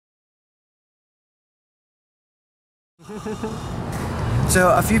So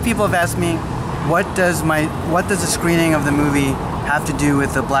a few people have asked me, what does a screening of the movie have to do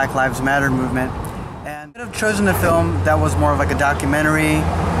with the Black Lives Matter movement? And I could have chosen a film that was more of like a documentary,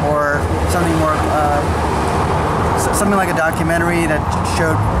 or something more, something like a documentary that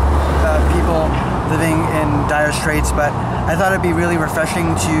showed people living in dire straits. But I thought it'd be really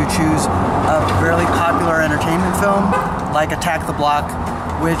refreshing to choose a really popular entertainment film like Attack the Block,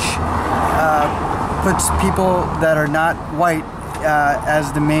 which puts people that are not white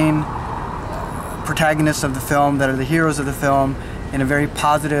as the main protagonists of the film, that are the heroes of the film, in a very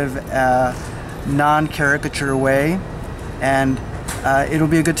positive, non-caricature way, and it'll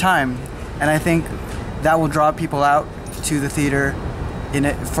be a good time. And I think that will draw people out to the theater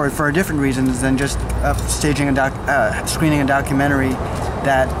for different reasons than just screening a documentary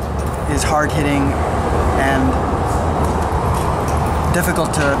that is hard-hitting and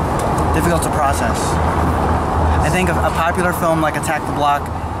difficult to process. I think a popular film like Attack the Block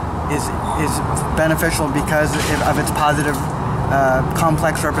is beneficial because of its positive,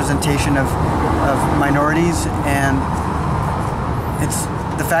 complex representation of minorities, and it's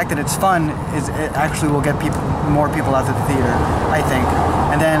the fact that it's fun it actually will get more people out to the theater, I think.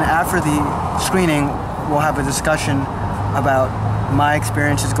 And then after the screening, we'll have a discussion about my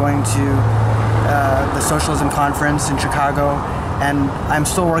experiences going to the Socialism Conference in Chicago, and I'm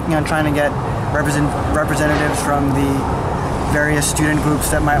still working on trying to get representatives from the various student groups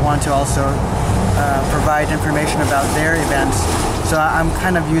that might want to also provide information about their events. So I'm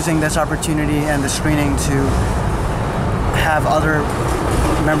kind of using this opportunity and the screening to have other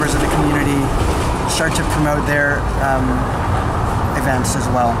members of the community start to promote their events as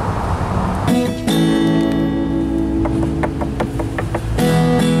well.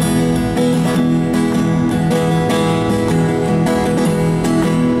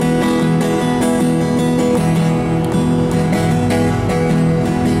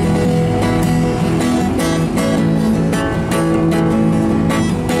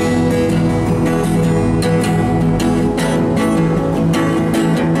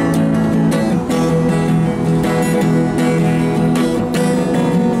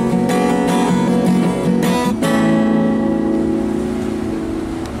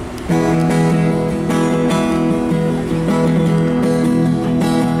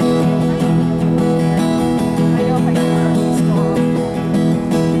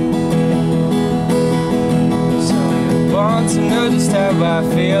 Just how I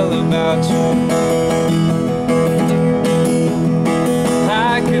feel about you.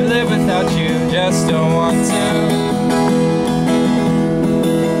 I could live without you, just don't want to.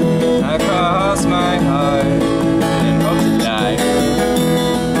 I cross my heart and hope to die.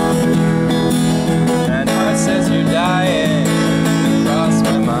 And heart says you're dying across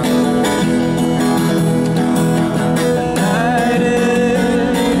my mind. The night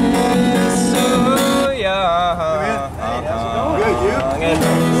is so young.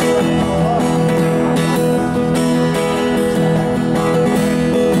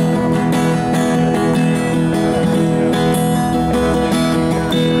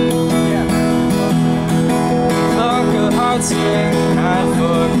 Hide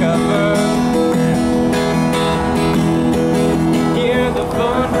for cover. Hear the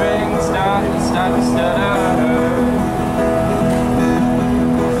phone ring, start to stutter.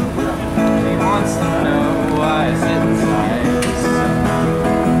 He wants to know why I sit inside.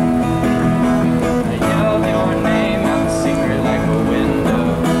 I yell your name out secret like a window.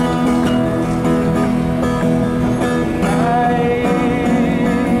 Night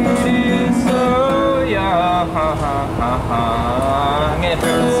is so young. It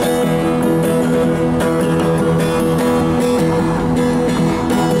hurts.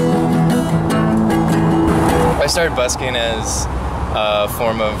 I started busking as a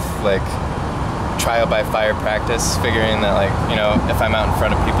form of like trial by fire practice, figuring that, like, you know, if I'm out in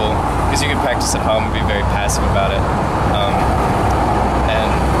front of people, because you can practice at home and be very passive about it, and,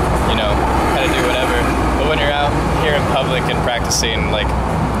 you know, kind of do whatever, but when you're out here in public and practicing, like,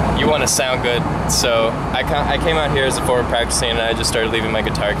 you want to sound good. So I came out here as a forward practicing, and I just started leaving my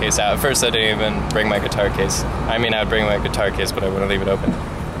guitar case out. At first I didn't even bring my guitar case. I mean, I'd bring my guitar case, but I wouldn't leave it open.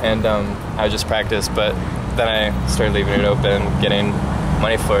 And I would just practice, but then I started leaving it open, getting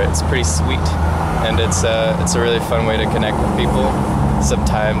money for it. It's pretty sweet, and it's a really fun way to connect with people.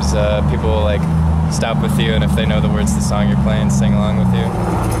 Sometimes people will like stop with you, and if they know the words to the song you're playing, sing along with you.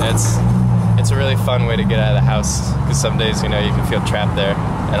 And it's a really fun way to get out of the house, because some days, you know, you can feel trapped there,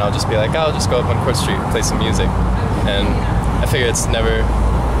 and I'll just be like, oh, I'll just go up on Court Street and play some music. And I figure it's never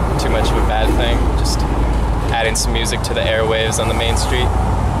too much of a bad thing, just adding some music to the airwaves on the main street.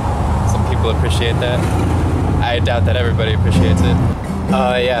 Some people appreciate that. I doubt that everybody appreciates it.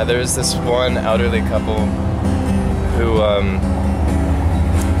 Yeah, there was this one elderly couple who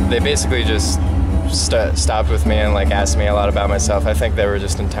they basically just stopped with me and like asked me a lot about myself. I think they were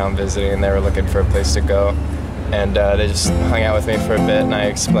just in town visiting and they were looking for a place to go, and they just hung out with me for a bit, and I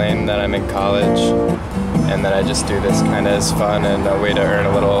explained that I'm in college and that I just do this kind of as fun and a way to earn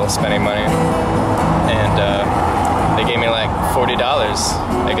a little spending money. And they gave me like $40.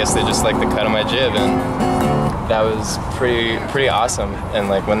 I guess they just like the cut of my jib, and that was pretty awesome. And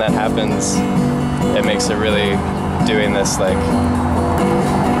like when that happens, it makes it really doing this like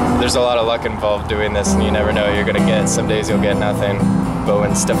there's a lot of luck involved doing this, and you never know what you're gonna get. Some days you'll get nothing, but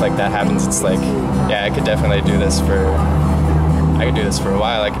when stuff like that happens, it's like, yeah, I could definitely do this for a while. I could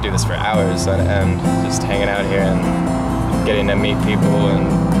do this for hours and just hanging out here and getting to meet people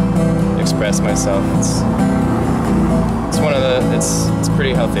and express myself. It's one of the it's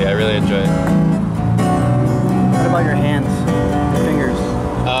pretty healthy. I really enjoy it. What about your hands, your fingers?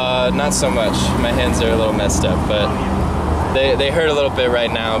 Not so much. My hands are a little messed up, but they hurt a little bit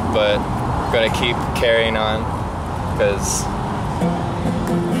right now, but gotta keep carrying on because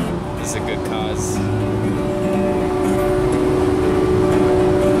this is a good cause.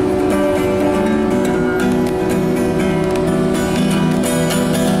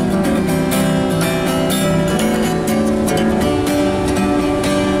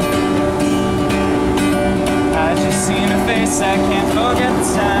 I just seen her face, I can't forget